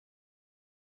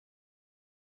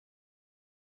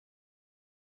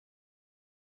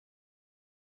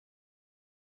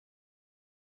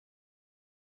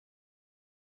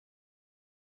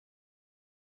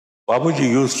Babuji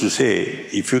used to say,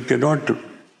 if you cannot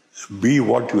be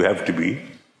what you have to be,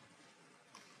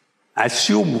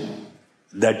 assume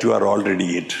that you are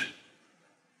already it.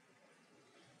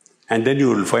 And then you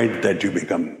will find that you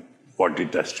become what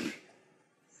it has to be.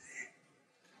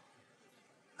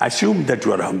 Assume that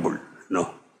you are humble,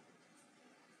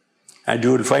 and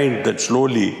you will find that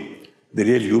slowly the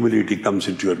real humility comes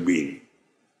into your being.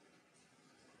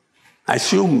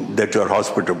 Assume that you are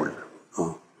hospitable,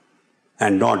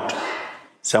 and not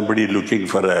somebody looking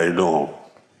for a,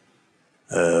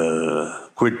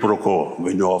 quid pro quo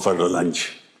when you offer a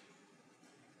lunch.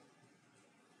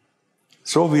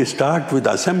 So we start with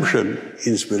assumption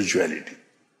in spirituality.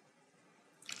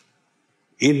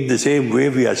 In the same way,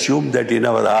 we assume that in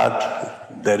our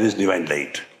heart there is divine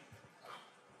light.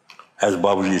 As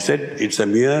Babuji said, it's a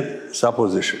mere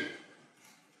supposition.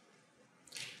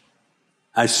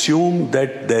 Assume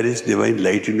that there is divine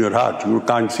light in your heart. You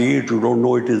can't see it, you don't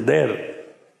know it is there.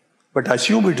 But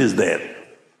assume it is there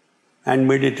and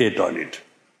meditate on it.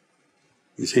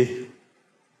 You see?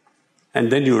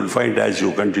 And then you will find as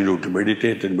you continue to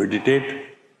meditate and meditate,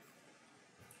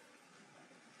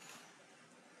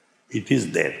 it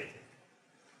is there.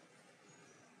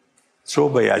 So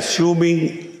by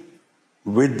assuming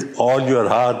with all your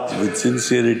heart, with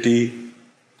sincerity,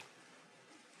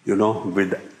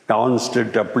 with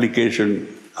constant application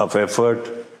of effort,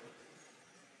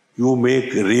 you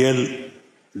make real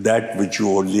that which you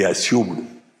only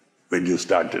assumed when you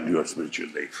started your spiritual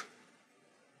life.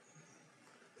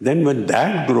 Then when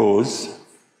that grows,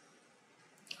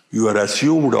 your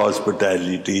assumed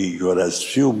hospitality, your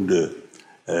assumed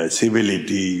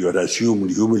civility, your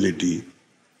assumed humility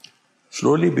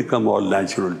slowly become all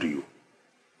natural to you.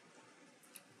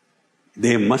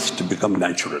 They must become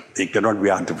natural. They cannot be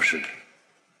artificial.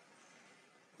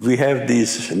 We have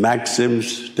these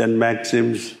maxims, 10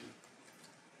 maxims.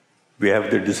 We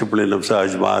have the discipline of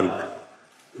Sahaj Marg,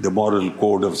 the moral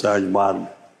code of Sahaj Marg,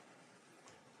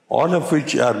 all of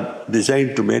which are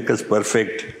designed to make us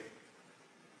perfect.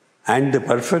 And the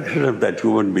perfection of that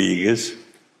human being is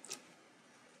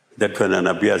that when an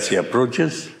abhyasi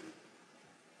approaches,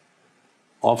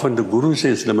 often the Guru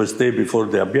says Namaste before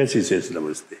the abhyasi says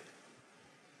Namaste.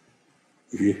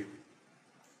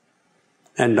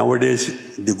 And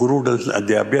nowadays, the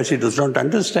abhyasi does not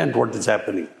understand what is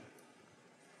happening.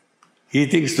 He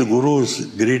thinks the Guru is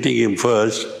greeting him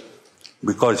first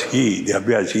because the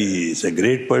abhyasi, is a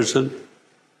great person,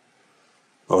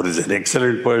 or is an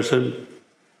excellent person,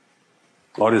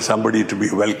 or is somebody to be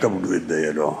welcomed with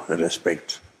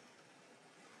respect.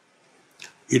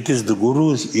 It is the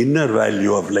Guru's inner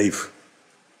value of life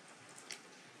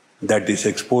that is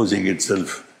exposing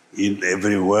itself in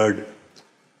every word,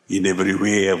 in every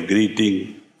way of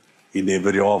greeting, in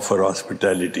every offer of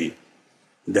hospitality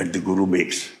that the Guru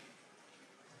makes.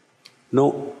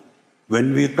 Now,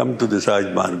 when we come to the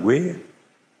Sahaj Marg way,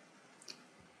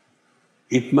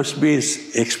 it must be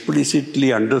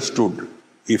explicitly understood,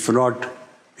 if not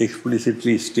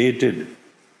explicitly stated,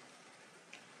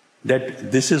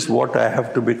 that this is what I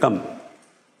have to become.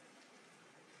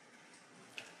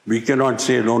 We cannot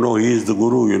say, no, he is the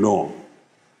Guru,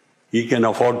 He can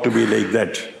afford to be like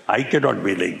that. I cannot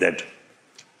be like that.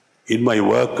 In my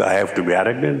work, I have to be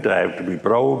arrogant, I have to be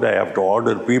proud, I have to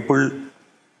order people.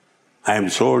 I am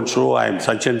so and so, I am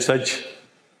such and such.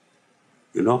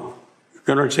 You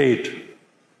cannot say it.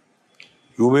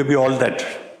 You may be all that.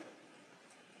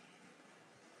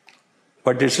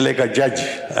 But it's like a judge,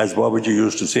 as Babuji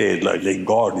used to say, like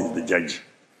God is the judge.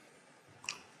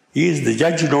 He is the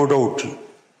judge, no doubt,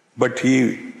 but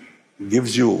he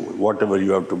gives you whatever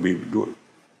you have to be doing.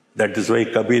 That is why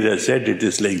Kabir has said it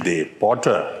is like the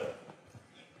potter,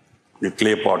 the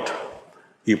clay pot.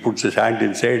 He puts his hand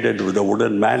inside and with a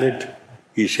wooden mallet,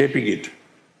 he is shaping it.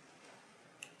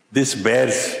 This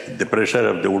bears the pressure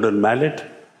of the wooden mallet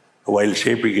while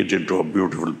shaping it into a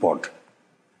beautiful pot.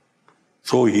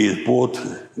 So he is both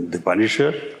the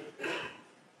punisher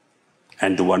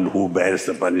and the one who bears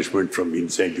the punishment from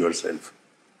inside yourself.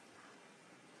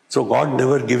 So God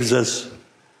never gives us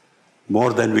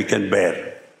more than we can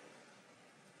bear.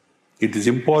 It is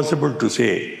impossible to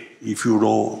say, if you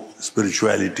know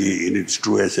spirituality in its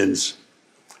true essence,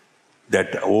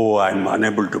 that, I'm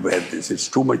unable to bear this, it's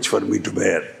too much for me to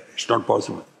bear. It's not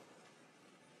possible.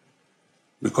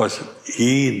 Because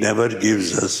He never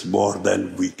gives us more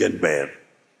than we can bear.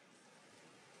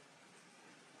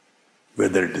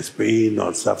 Whether it is pain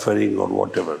or suffering or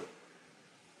whatever.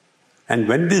 And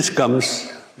when this comes,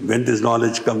 when this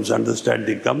knowledge comes,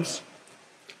 understanding comes,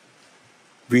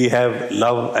 we have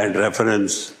love and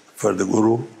reverence for the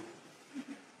Guru,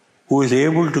 who is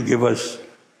able to give us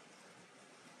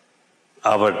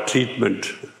our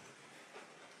treatment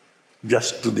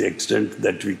just to the extent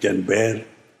that we can bear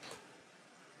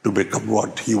to become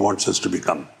what he wants us to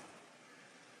become.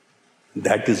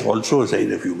 That is also a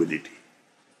sign of humility.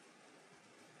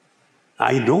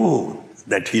 I know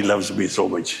that he loves me so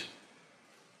much,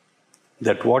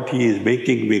 that what he is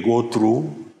making me go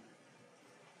through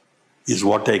is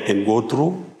what I can go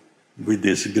through with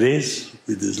his grace,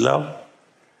 with his love,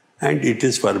 and it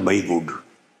is for my good.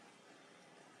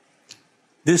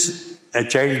 A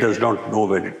child does not know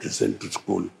when it is sent to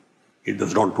school. It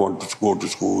does not want to go to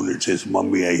school. It says,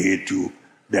 "Mummy, I hate you.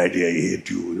 Daddy, I hate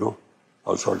you,"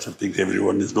 all sorts of things.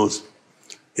 Everyone knows.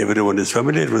 Everyone is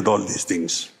familiar with all these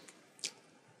things.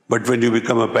 But when you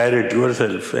become a parent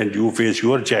yourself and you face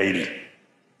your child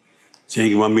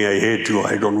saying, "Mummy, I hate you.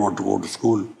 I don't want to go to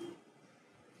school,"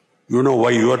 you know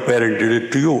why your parent did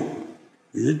it to you,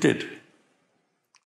 isn't it?